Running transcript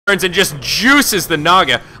and just juices the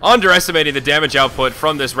Naga, underestimating the damage output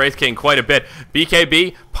from this Wraith King quite a bit.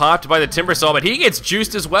 BKB popped by the Timbersaw, but he gets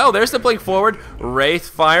juiced as well. There's the blink forward. Wraith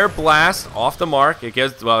Fire Blast off the mark. It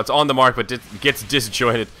gets, well, it's on the mark, but it gets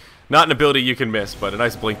disjointed. Not an ability you can miss, but a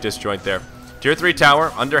nice blink disjoint there. Tier 3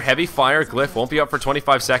 tower under heavy fire. Glyph won't be up for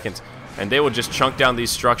 25 seconds, and they will just chunk down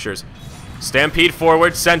these structures. Stampede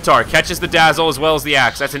forward. Centaur catches the Dazzle as well as the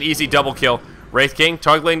Axe. That's an easy double kill. Wraith King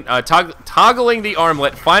toggling the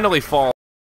armlet finally falls.